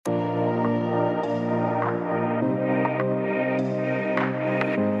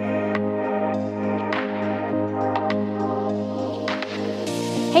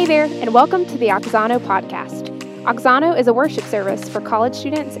there, and welcome to the Auxano podcast. Auxano is a worship service for college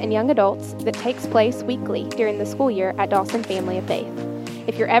students and young adults that takes place weekly during the school year at Dawson Family of Faith.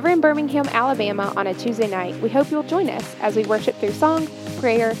 If you're ever in Birmingham, Alabama on a Tuesday night, we hope you'll join us as we worship through song,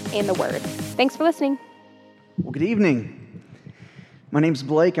 prayer, and the Word. Thanks for listening. Well, good evening. My name's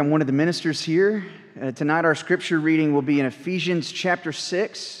Blake. I'm one of the ministers here. Tonight our scripture reading will be in Ephesians chapter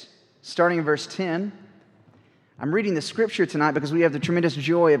 6, starting in verse 10. I'm reading the scripture tonight because we have the tremendous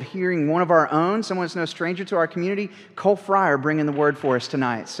joy of hearing one of our own, someone that's no stranger to our community, Frier, bringing the word for us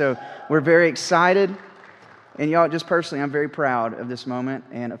tonight. So we're very excited. And y'all, just personally, I'm very proud of this moment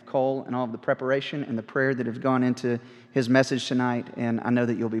and of Cole and all of the preparation and the prayer that have gone into his message tonight. And I know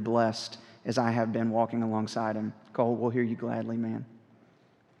that you'll be blessed as I have been walking alongside him. Cole, we'll hear you gladly, man.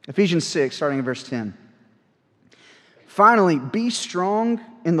 Ephesians 6, starting in verse 10. Finally, be strong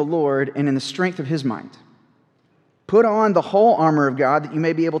in the Lord and in the strength of His might. Put on the whole armor of God that you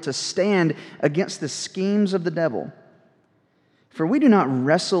may be able to stand against the schemes of the devil. For we do not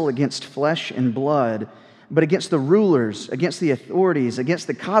wrestle against flesh and blood, but against the rulers, against the authorities, against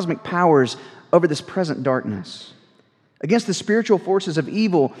the cosmic powers over this present darkness, against the spiritual forces of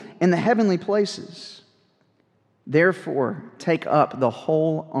evil in the heavenly places. Therefore, take up the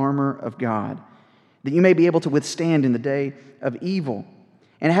whole armor of God, that you may be able to withstand in the day of evil,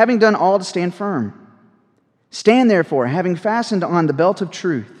 and having done all, to stand firm. Stand therefore, having fastened on the belt of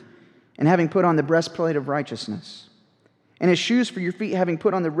truth, and having put on the breastplate of righteousness, and as shoes for your feet, having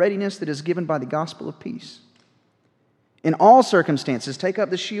put on the readiness that is given by the gospel of peace. In all circumstances, take up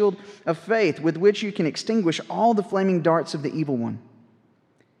the shield of faith, with which you can extinguish all the flaming darts of the evil one,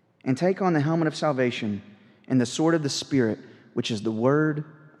 and take on the helmet of salvation and the sword of the Spirit, which is the word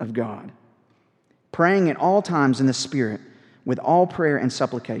of God, praying at all times in the Spirit with all prayer and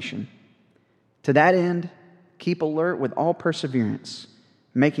supplication. To that end, keep alert with all perseverance,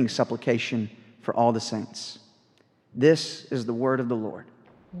 making supplication for all the saints. This is the word of the Lord.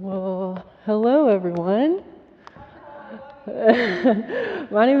 Well, hello everyone.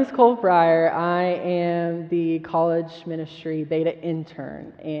 My name is Frier. I am the college ministry beta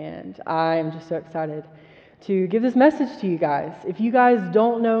intern, and I am just so excited to give this message to you guys. If you guys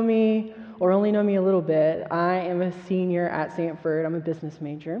don't know me or only know me a little bit, I am a senior at Stanford. I'm a business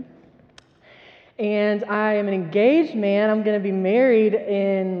major. And I am an engaged man. I'm going to be married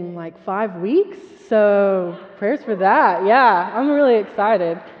in like 5 weeks. So prayers for that. Yeah, I'm really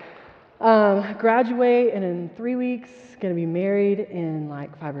excited. Graduate and in 3 weeks, going to be married in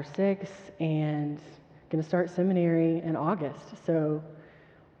like 5 or 6, and going to start seminary in August. So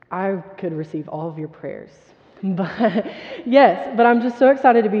I could receive all of your prayers. But I'm just so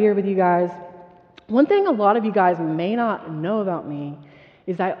excited to be here with you guys. One thing a lot of you guys may not know about me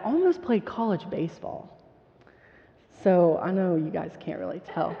is I almost played college baseball. So I know you guys can't really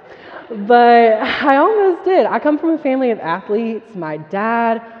tell, but I almost did. I come from a family of athletes. My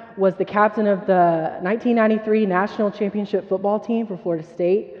dad was the captain of the 1993 National Championship football team for Florida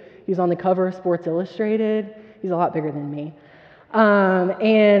State. He was on the cover of Sports Illustrated. He's a lot bigger than me.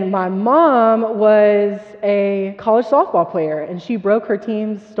 And my mom was a college softball player, and she broke her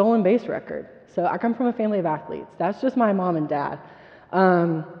team's stolen base record. So I come from a family of athletes. That's just my mom and dad.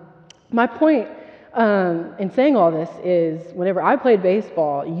 My point in saying all this is whenever I played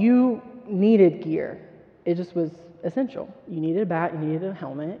baseball, you needed gear. It just was essential. You needed a bat, you needed a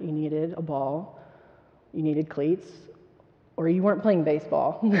helmet, you needed a ball, you needed cleats, or you weren't playing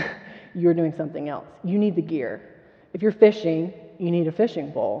baseball. You were doing something else. You need the gear. If you're fishing, you need a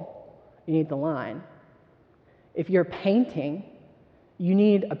fishing pole. You need the line. If you're painting, you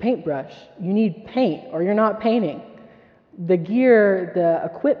need a paintbrush. You need paint, or you're not painting. The gear, the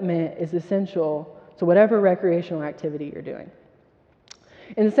equipment is essential to whatever recreational activity you're doing.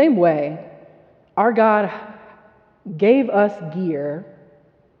 In the same way, our God gave us gear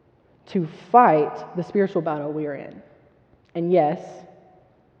to fight the spiritual battle we are in. And yes,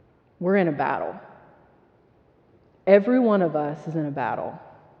 we're in a battle. Every one of us is in a battle.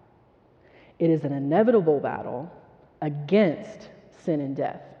 It is an inevitable battle against sin and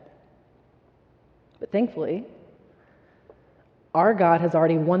death. But thankfully, our God has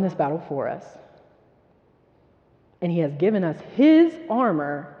already won this battle for us. And He has given us His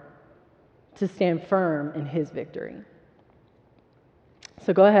armor to stand firm in His victory.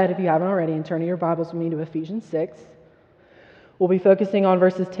 So go ahead, if you haven't already, and turn your Bibles with me to Ephesians 6. We'll be focusing on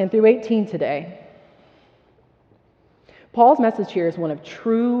verses 10 through 18 today. Paul's message here is one of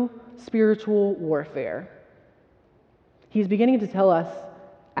true spiritual warfare. He's beginning to tell us,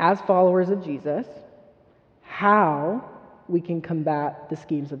 as followers of Jesus, how we can combat the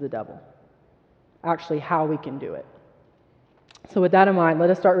schemes of the devil. Actually, how we can do it. So with that in mind, let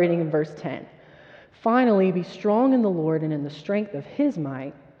us start reading in verse 10. Finally, be strong in the Lord and in the strength of his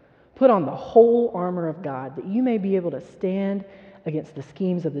might. Put on the whole armor of God, that you may be able to stand against the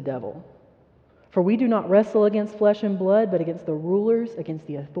schemes of the devil. For we do not wrestle against flesh and blood, but against the rulers, against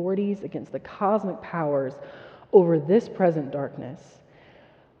the authorities, against the cosmic powers over this present darkness,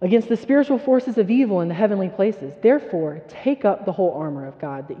 against the spiritual forces of evil in the heavenly places. Therefore, take up the whole armor of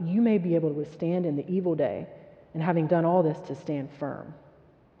God, that you may be able to withstand in the evil day, and having done all this, to stand firm.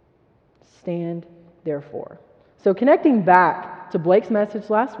 Stand, therefore. So connecting back to Blake's message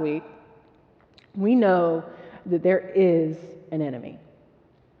last week, we know that there is an enemy.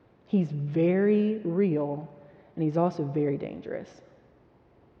 He's very real, and he's also very dangerous.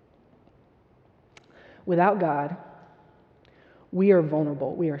 Without God, we are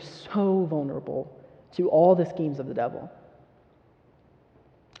vulnerable. We are so vulnerable to all the schemes of the devil.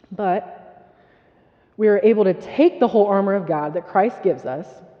 But we are able to take the whole armor of God that Christ gives us,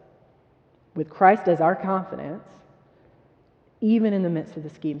 with Christ as our confidence, even in the midst of the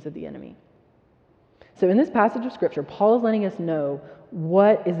schemes of the enemy. So in this passage of Scripture, Paul is letting us know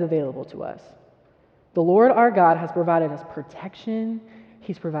what is available to us. The Lord our God has provided us protection.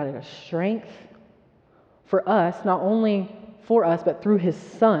 He's provided us strength for us, not only for us, but through his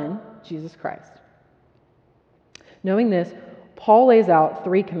Son, Jesus Christ. Knowing this, Paul lays out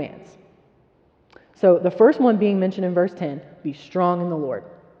 3 commands. So the first one being mentioned in verse 10, be strong in the Lord.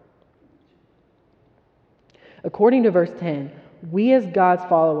 According to verse 10, we as God's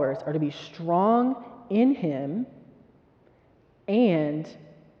followers are to be strong in him and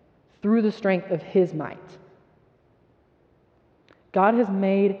through the strength of his might. God has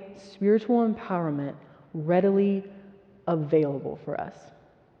made spiritual empowerment readily available for us.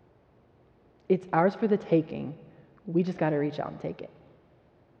 It's ours for the taking. We just got to reach out and take it.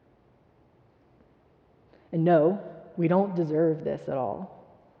 And no, we don't deserve this at all.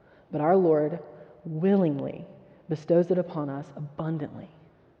 But our Lord willingly bestows it upon us abundantly.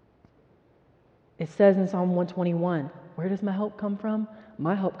 It says in Psalm 121, where does my help come from?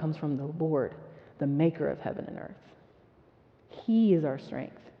 My help comes from the Lord, the maker of heaven and earth. He is our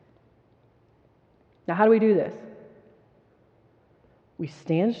strength. Now, how do we do this? We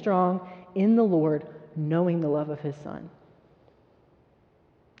stand strong in the Lord, knowing the love of his Son,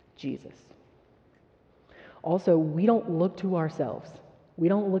 Jesus. Also, we don't look to ourselves. We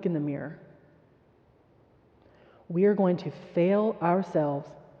don't look in the mirror. We are going to fail ourselves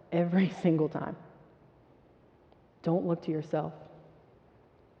every single time. Don't look to yourself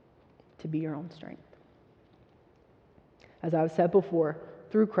to be your own strength. As I've said before,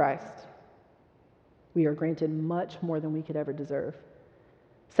 through Christ, we are granted much more than we could ever deserve.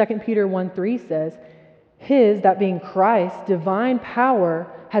 2 Peter 1:3 says, his, that being Christ's, divine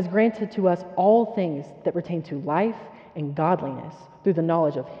power has granted to us all things that pertain to life and godliness through the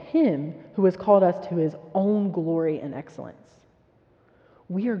knowledge of him who has called us to his own glory and excellence.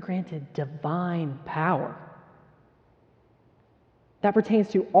 We are granted divine power that pertains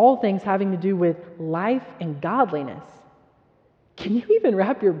to all things having to do with life and godliness. Can you even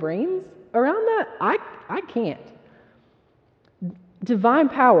wrap your brains around that? I can't. Divine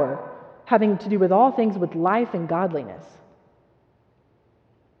power having to do with all things with life and godliness.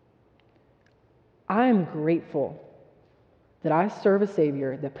 I am grateful that I serve a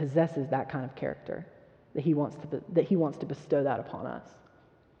Savior that possesses that kind of character, that he wants to bestow that upon us.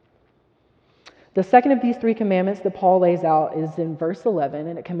 The second of these 3 commandments that Paul lays out is in verse 11,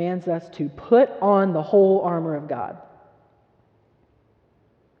 and it commands us to put on the whole armor of God.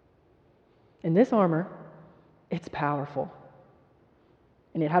 And this armor, it's powerful,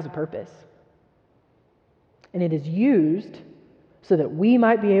 and it has a purpose. And it is used so that we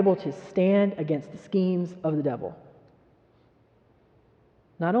might be able to stand against the schemes of the devil.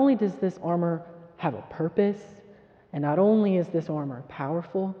 Not only does this armor have a purpose, and not only is this armor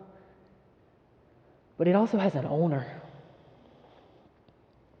powerful, but it also has an owner.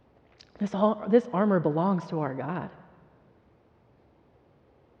 This armor belongs to our God.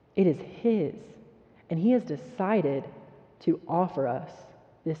 It is his, and he has decided to offer us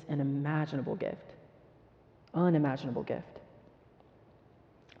this unimaginable gift. Unimaginable gift.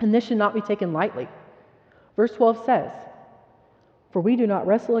 And this should not be taken lightly. Verse 12 says, for we do not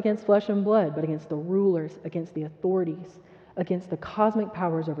wrestle against flesh and blood, but against the rulers, against the authorities, against the cosmic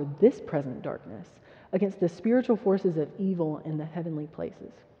powers over this present darkness, against the spiritual forces of evil in the heavenly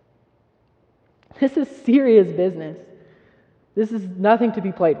places. This is serious business. This is nothing to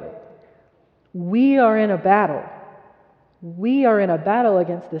be played with. We are in a battle. We are in a battle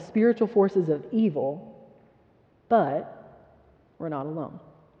against the spiritual forces of evil, but we're not alone.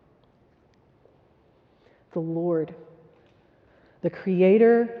 The Lord, The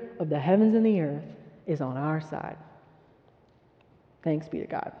creator of the heavens and the earth is on our side. Thanks be to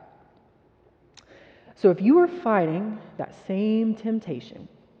God. So if you are fighting that same temptation,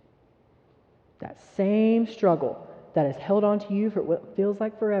 that same struggle that has held on to you for what feels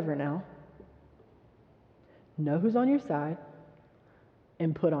like forever now, know who's on your side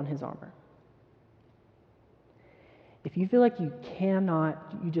and put on his armor. If you feel like you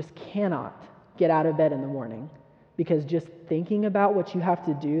just cannot get out of bed in the morning because just thinking about what you have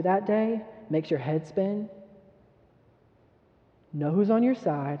to do that day makes your head spin, know who's on your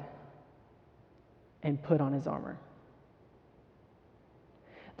side and put on his armor.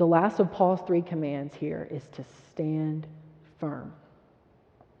 The last of Paul's 3 commands here is to stand firm.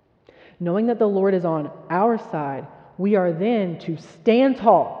 Knowing that the Lord is on our side, we are then to stand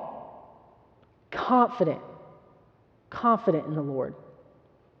tall, confident in the Lord.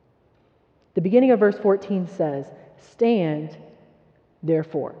 The beginning of verse 14 says, "Stand,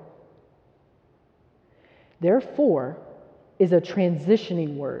 therefore." Therefore is a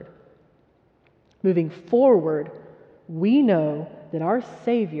transitioning word. Moving forward, we know that our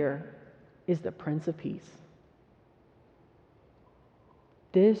Savior is the Prince of Peace.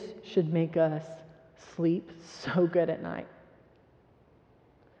 This should make us sleep so good at night.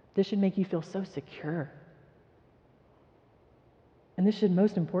 This should make you feel so secure. And this should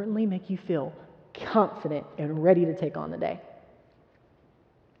most importantly make you feel confident and ready to take on the day.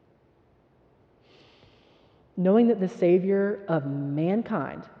 Knowing that the Savior of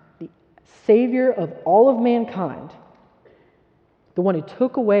mankind, the Savior of all of mankind, the one who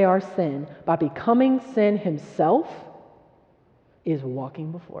took away our sin by becoming sin himself, is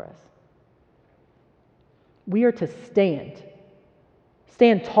walking before us. We are to stand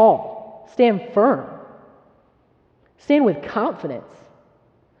tall, stand firm, stand with confidence,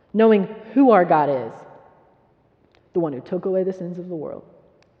 knowing who our God is, the one who took away the sins of the world.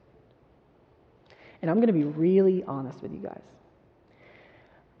 And I'm going to be really honest with you guys.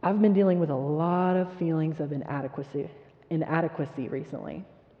 I've been dealing with a lot of feelings of inadequacy recently.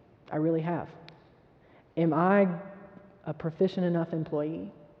 I really have. Am I a proficient enough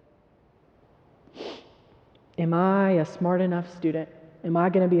employee? Am I a smart enough student? Am I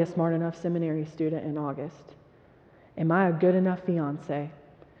going to be a smart enough seminary student in August? Am I a good enough fiance?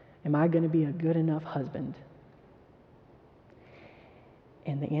 Am I going to be a good enough husband?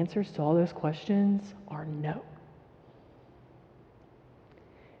 And the answers to all those questions are no.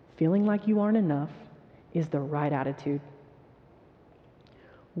 Feeling like you aren't enough is the right attitude.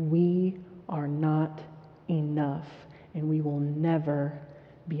 We are not enough, and we will never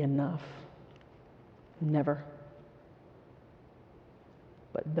be enough. Never.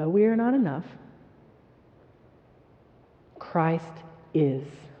 But though we are not enough, Christ is.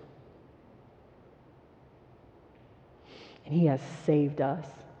 And he has saved us.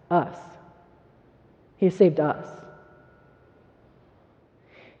 He has saved us.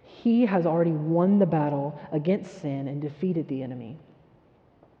 He has already won the battle against sin and defeated the enemy.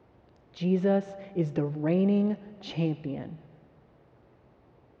 Jesus is the reigning champion.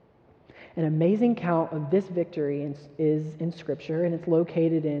 An amazing count of this victory is in Scripture, and it's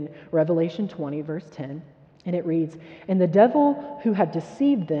located in Revelation 20, verse 10. And it reads, "And the devil who had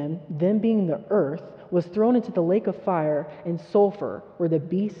deceived them being the earth, was thrown into the lake of fire and sulfur, where the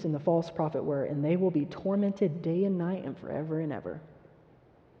beast and the false prophet were, and they will be tormented day and night and forever and ever."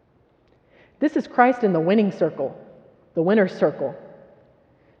 This is Christ in the winning circle, the winner's circle.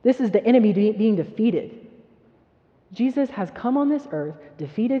 This is the enemy being defeated. Jesus has come on this earth,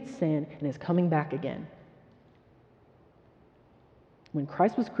 defeated sin, and is coming back again. When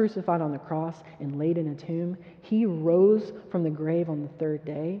Christ was crucified on the cross and laid in a tomb, he rose from the grave on the third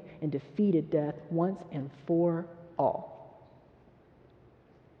day and defeated death once and for all.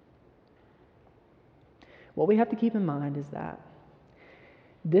 What we have to keep in mind is that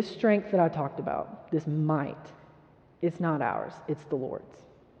this strength that I talked about, this might, it's not ours, it's the Lord's.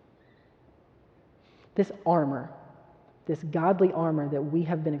 This armor, this godly armor that we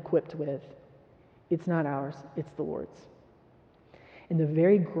have been equipped with, it's not ours, it's the Lord's. And the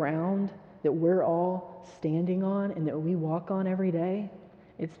very ground that we're all standing on and that we walk on every day,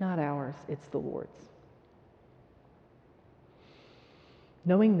 it's not ours, it's the Lord's.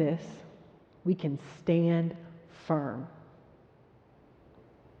 Knowing this, we can stand firm.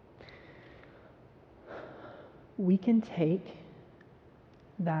 We can take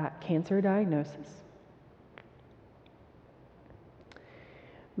that cancer diagnosis.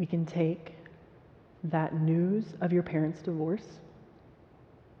 We can take that news of your parents' divorce.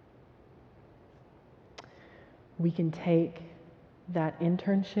 We can take that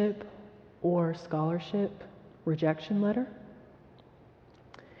internship or scholarship rejection letter.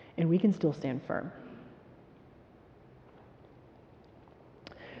 and we can still stand firm.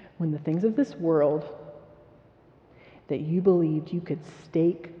 When the things of this world that you believed you could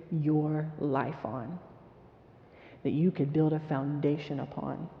stake your life on, that you could build a foundation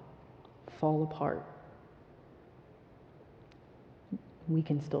upon, fall apart, we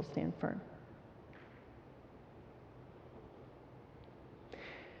can still stand firm.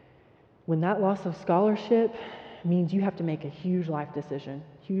 When that loss of scholarship means you have to make a huge life decision,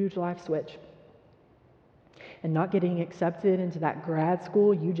 huge life switch, and not getting accepted into that grad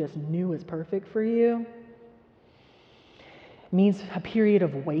school you just knew was perfect for you, means a period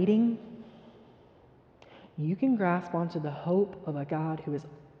of waiting, you can grasp onto the hope of a God who is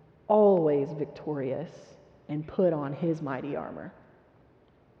always victorious and put on his mighty armor.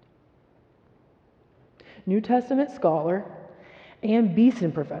 New Testament scholar and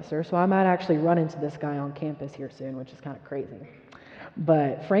Beeson professor, so I might actually run into this guy on campus here soon, which is kind of crazy.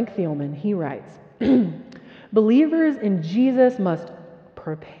 But Frank Thielman, he writes, believers in Jesus must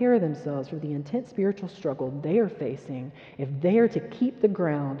prepare themselves for the intense spiritual struggle they are facing if they are to keep the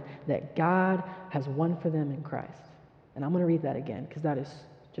ground that God has won for them in Christ. And I'm going to read that again because that is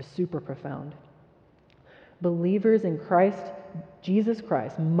just super profound. Believers in Christ, Jesus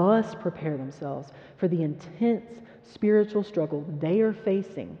Christ, must prepare themselves for the intense spiritual struggle they are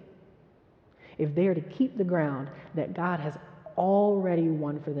facing if they are to keep the ground that God has already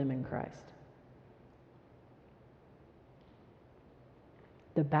won for them in Christ.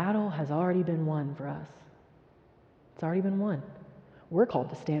 The battle has already been won for us. It's already been won. We're called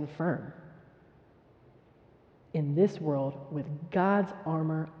to stand firm in this world with God's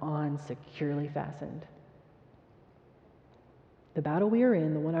armor on, securely fastened. The battle we are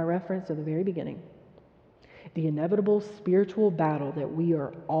in, the one I referenced at the very beginning, the inevitable spiritual battle that we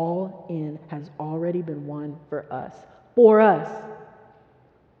are all in, has already been won for us. For us.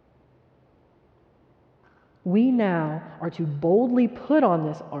 We now are to boldly put on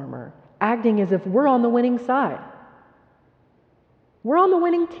this armor, acting as if we're on the winning side. We're on the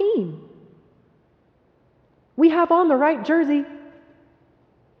winning team. We have on the right jersey.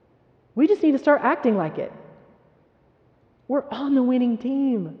 We just need to start acting like it. We're on the winning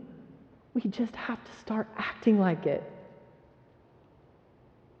team. We just have to start acting like it.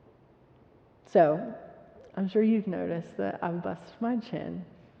 So, I'm sure you've noticed that I've busted my chin.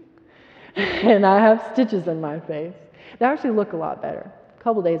 And I have stitches in my face. They actually look a lot better. A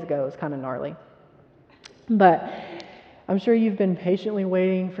couple days ago, it was kind of gnarly. But I'm sure you've been patiently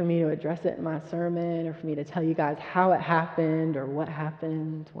waiting for me to address it in my sermon or for me to tell you guys how it happened or what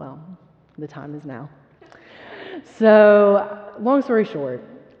happened. Well, the time is now. So, long story short,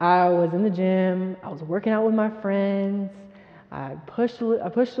 I was in the gym. I was working out with my friends. I pushed a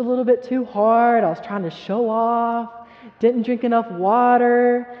little bit too hard. I was trying to show off. Didn't drink enough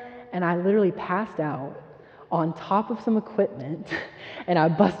water. And I literally passed out on top of some equipment, and I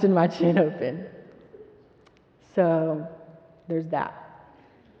busted my chin open. So there's that.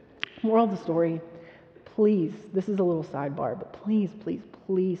 Moral of the story, please, this is a little sidebar, but please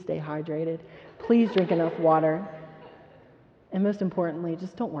stay hydrated. Please drink enough water. And most importantly,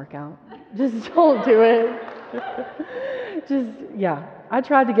 just don't work out. Just don't do it. I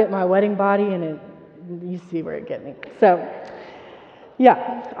tried to get my wedding body, and you see where it get me. So,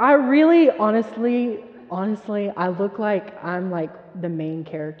 yeah, I really, honestly, I look like I'm like the main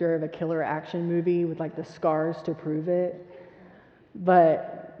character of a killer action movie with like the scars to prove it.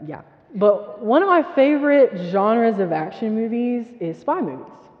 But yeah, but one of my favorite genres of action movies is spy movies.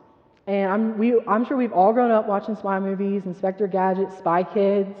 And I'm sure we've all grown up watching spy movies, Inspector Gadget, Spy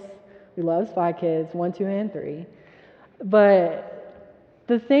Kids. We love Spy Kids, 1, 2, and 3. But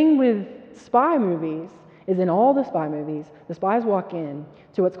the thing with spy movies is in all the spy movies, the spies walk in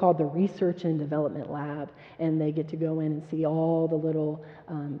to what's called the Research and Development Lab, and they get to go in and see all the little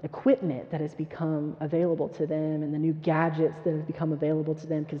equipment that has become available to them and the new gadgets that have become available to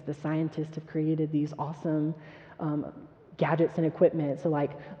them because the scientists have created these awesome gadgets and equipment. So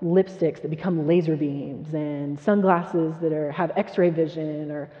like lipsticks that become laser beams and sunglasses that have x-ray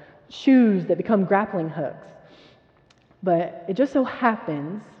vision or shoes that become grappling hooks. But it just so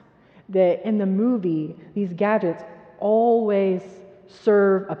happens that in the movie, these gadgets always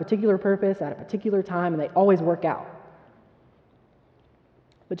serve a particular purpose at a particular time, and they always work out.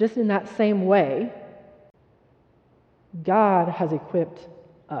 But just in that same way, God has equipped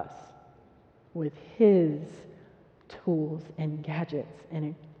us with His tools and gadgets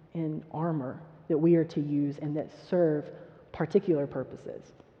and armor that we are to use and that serve particular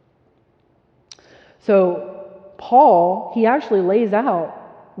purposes. So Paul, he actually lays out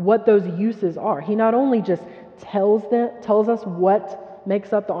what those uses are. He not only just tells us what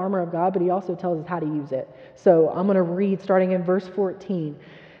makes up the armor of God, but he also tells us how to use it. So I'm going to read starting in verse 14.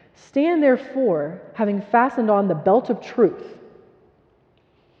 Stand therefore, having fastened on the belt of truth,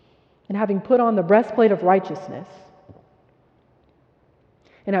 and having put on the breastplate of righteousness,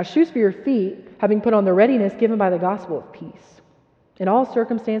 and have shoes for your feet, having put on the readiness given by the gospel of peace. In all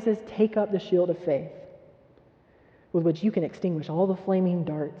circumstances, take up the shield of faith, with which you can extinguish all the flaming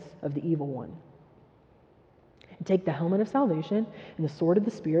darts of the evil one. And take the helmet of salvation and the sword of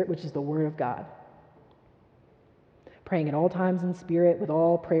the Spirit, which is the word of God, praying at all times in spirit with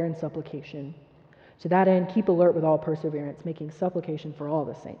all prayer and supplication. To that end, keep alert with all perseverance, making supplication for all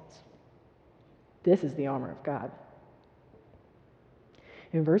the saints. This is the armor of God.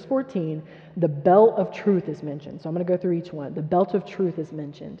 In verse 14, the belt of truth is mentioned. So I'm going to go through each one. The belt of truth is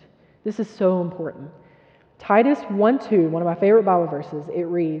mentioned. This is so important. Titus 1:2, one of my favorite Bible verses, it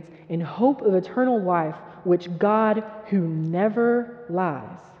reads, "In hope of eternal life, which God, who never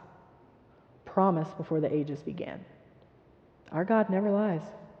lies, promised before the ages began." Our God never lies.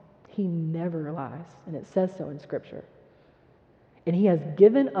 He never lies, and it says so in Scripture. And he has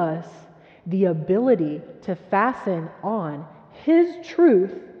given us the ability to fasten on his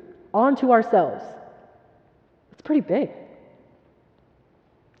truth onto ourselves. It's pretty big.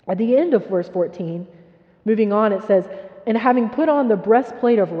 At the end of verse 14, moving on, it says, "And having put on the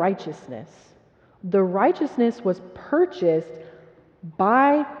breastplate of righteousness." The righteousness was purchased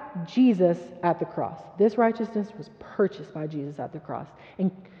by Jesus at the cross. This righteousness was purchased by Jesus at the cross.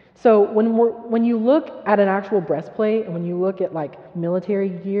 And so when you look at an actual breastplate, and when you look at like military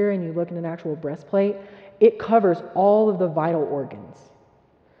gear and you look at an actual breastplate, it covers all of the vital organs.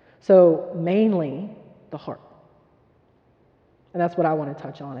 So mainly the heart. And that's what I want to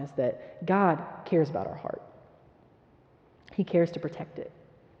touch on, is that God cares about our heart. He cares to protect it.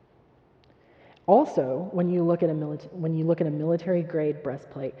 Also, when you look at a military grade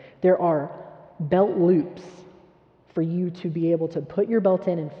breastplate, there are belt loops for you to be able to put your belt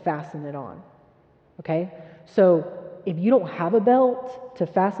in and fasten it on. Okay? So if you don't have a belt to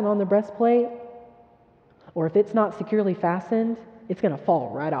fasten on the breastplate, or if it's not securely fastened, it's going to fall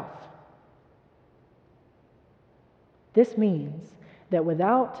right off. This means that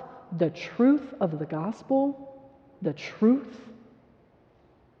without the truth of the gospel, the truth,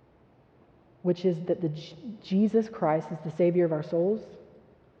 which is that Jesus Christ is the Savior of our souls,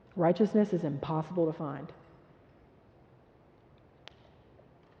 righteousness is impossible to find.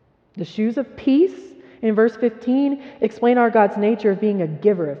 The shoes of peace in verse 15 explain our God's nature of being a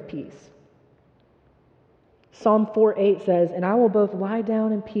giver of peace. Psalm 4:8 says, "And I will both lie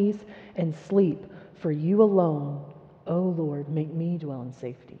down in peace and sleep, for you alone, O Lord, make me dwell in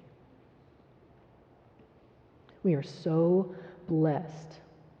safety." We are so blessed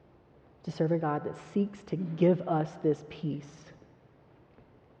to serve a God that seeks to give us this peace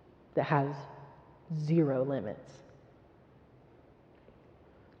that has zero limits.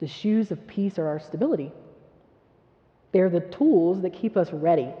 The shoes of peace are our stability. They're the tools that keep us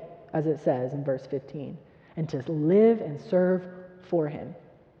ready, as it says in verse 15, and to live and serve for him.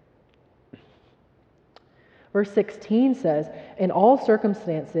 Verse 16 says, "In all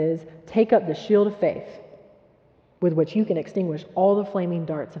circumstances, take up the shield of faith, with which you can extinguish all the flaming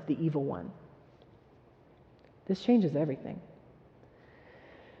darts of the evil one." This changes everything.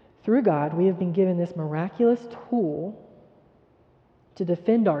 Through God, we have been given this miraculous tool to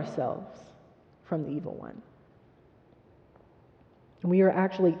defend ourselves from the evil one. And we are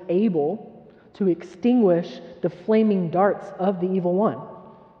actually able to extinguish the flaming darts of the evil one.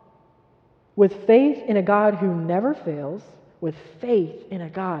 With faith in a God who never fails, with faith in a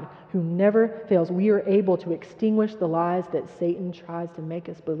God who never fails, we are able to extinguish the lies that Satan tries to make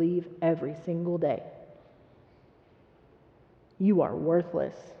us believe every single day. You are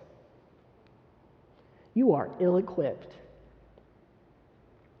worthless. You are ill-equipped.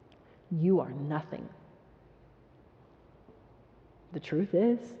 You are nothing. The truth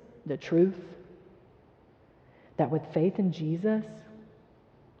is, that with faith in Jesus,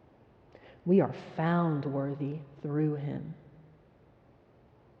 we are found worthy through him.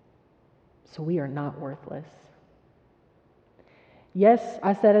 So we are not worthless. Yes,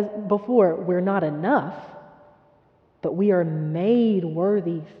 I said as before, we're not enough, but we are made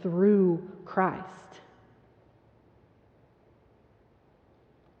worthy through Christ.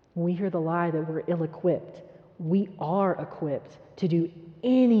 When we hear the lie that we're ill-equipped, we are equipped to do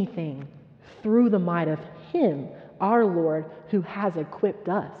anything through the might of him, our Lord, who has equipped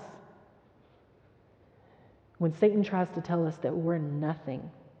us. When Satan tries to tell us that we're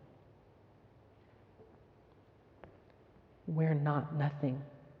nothing, we're not nothing.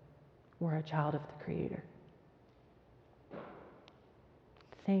 We're a child of the Creator.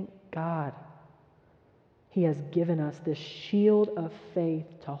 Thank God. He has given us this shield of faith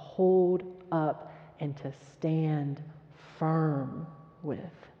to hold up and to stand firm with.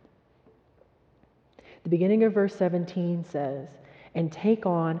 The beginning of verse 17 says, "And take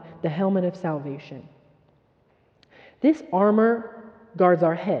on the helmet of salvation." This armor guards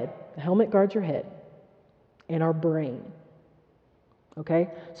our head. The helmet guards your head and our brain.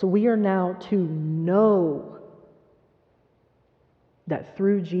 Okay? So we are now to know that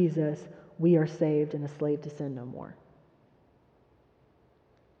through Jesus we are saved and a slave to sin no more.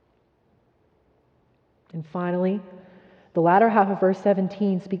 And finally, the latter half of verse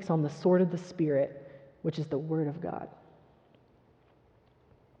 17 speaks on the sword of the Spirit, which is the Word of God.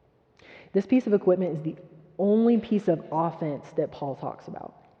 This piece of equipment is the only piece of offense that Paul talks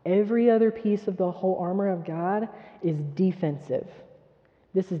about. Every other piece of the whole armor of God is defensive.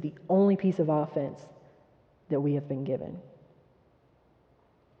 This is the only piece of offense that we have been given.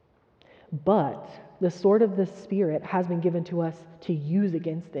 But the sword of the Spirit has been given to us to use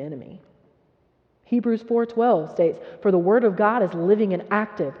against the enemy. Hebrews 4:12 states, "For the word of God is living and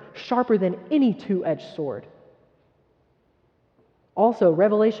active, sharper than any two-edged sword." Also,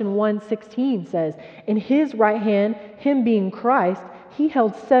 Revelation 1:16 says, "In his right hand, him being Christ, he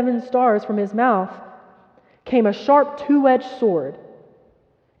held 7 stars. From his mouth came a sharp two-edged sword,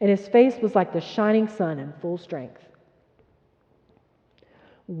 and his face was like the shining sun in full strength."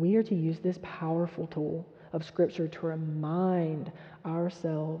 We are to use this powerful tool of Scripture to remind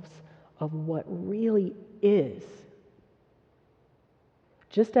ourselves of what really is.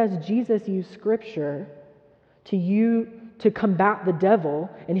 Just as Jesus used Scripture to combat the devil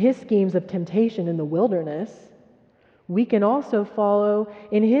and his schemes of temptation in the wilderness, we can also follow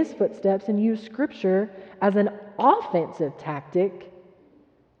in his footsteps and use Scripture as an offensive tactic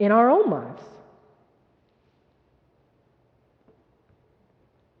in our own lives.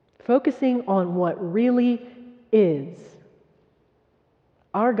 Focusing on what really is.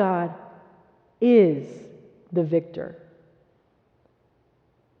 Our God is the victor.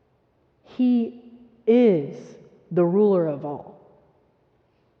 He is the ruler of all.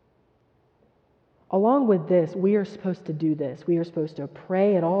 Along with this, we are supposed to do this. We are supposed to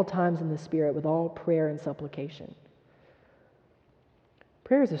pray at all times in the Spirit with all prayer and supplication.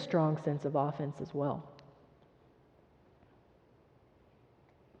 Prayer is a strong sense of offense as well.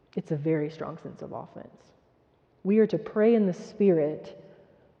 It's a very strong sense of offense. We are to pray in the Spirit,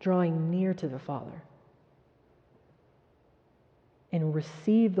 drawing near to the Father, and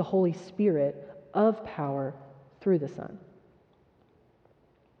receive the Holy Spirit of power through the Son.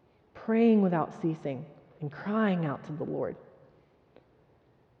 Praying without ceasing and crying out to the Lord.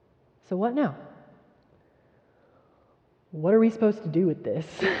 So what now? What are we supposed to do with this?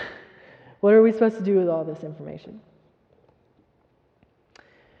 What are we supposed to do with all this information?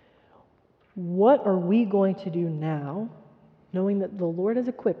 What are we going to do now, knowing that the Lord has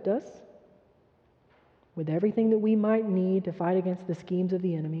equipped us with everything that we might need to fight against the schemes of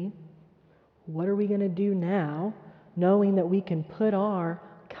the enemy? What are we going to do now, knowing that we can put our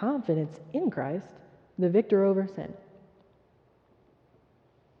confidence in Christ, the victor over sin?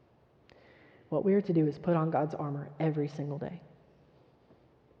 What we are to do is put on God's armor every single day,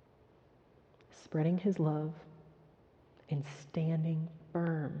 spreading his love and standing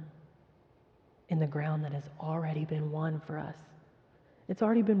firm in the ground that has already been won for us. It's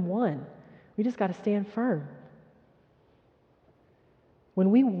already been won. We just got to stand firm.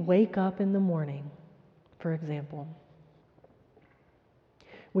 When we wake up in the morning, for example,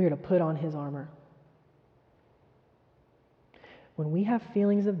 we are to put on his armor. When we have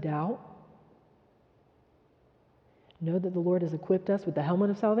feelings of doubt, know that the Lord has equipped us with the helmet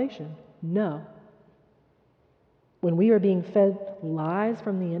of salvation. No. When we are being fed lies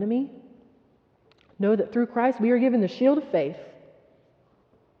from the enemy, know that through Christ we are given the shield of faith,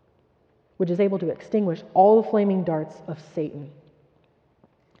 which is able to extinguish all the flaming darts of Satan.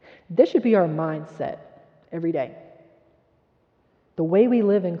 This should be our mindset every day. The way we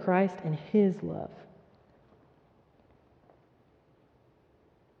live in Christ and his love.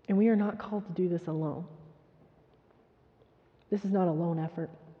 And we are not called to do this alone. This is not a lone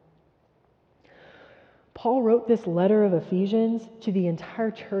effort. Paul wrote this letter of Ephesians to the entire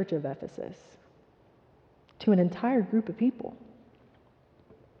church of Ephesus, to an entire group of people.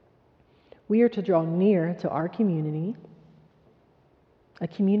 We are to draw near to our community, a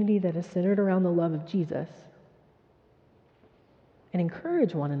community that is centered around the love of Jesus, and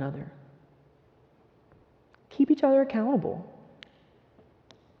encourage one another. Keep each other accountable,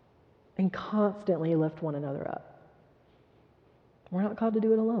 and constantly lift one another up. We're not called to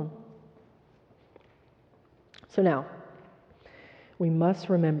do it alone. So now, we must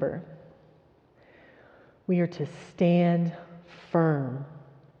remember we are to stand firm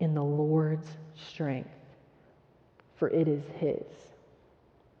in the Lord's strength, for it is His.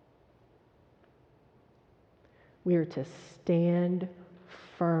 We are to stand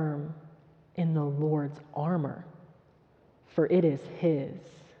firm in the Lord's armor, for it is His.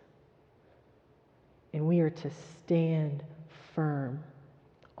 And we are to stand firm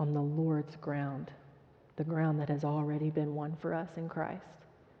on the Lord's ground, the ground that has already been won for us in Christ,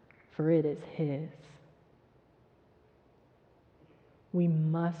 for it is His. We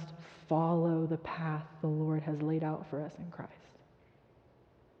must follow the path the Lord has laid out for us in Christ,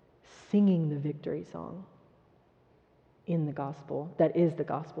 singing the victory song in the gospel, that is the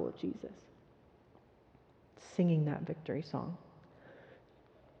gospel of Jesus. Singing that victory song,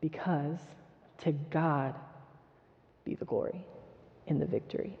 because to God be the glory in the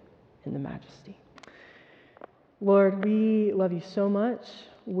victory, in the majesty. Lord, we love you so much.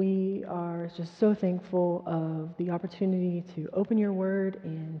 We are just so thankful of the opportunity to open your word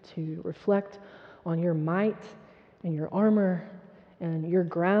and to reflect on your might and your armor and your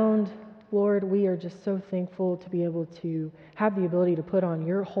ground. Lord, we are just so thankful to be able to have the ability to put on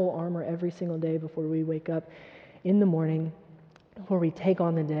your whole armor every single day before we wake up in the morning, before we take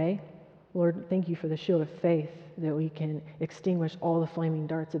on the day. Lord, thank you for the shield of faith that we can extinguish all the flaming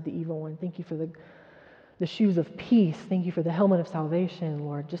darts of the evil one. Thank you for the shoes of peace. Thank you for the helmet of salvation,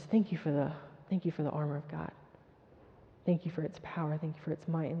 Lord. Just thank you for the armor of God. Thank you for its power. Thank you for its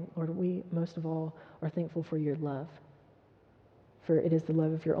might. And Lord, we most of all are thankful for your love. For it is the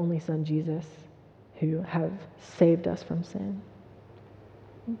love of your only Son, Jesus, who have saved us from sin.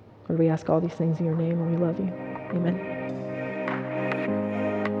 Lord, we ask all these things in your name, and we love you. Amen.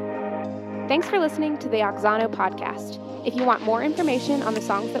 Thanks for listening to the Oxano podcast. If you want more information on the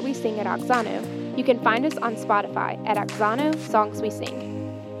songs that we sing at Oxano, you can find us on Spotify at Oxano Songs We Sing.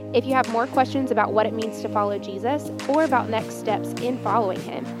 If you have more questions about what it means to follow Jesus or about next steps in following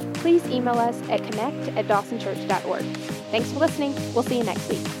him, please email us at connect@dawsonchurch.org. Thanks for listening. We'll see you next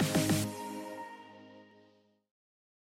week.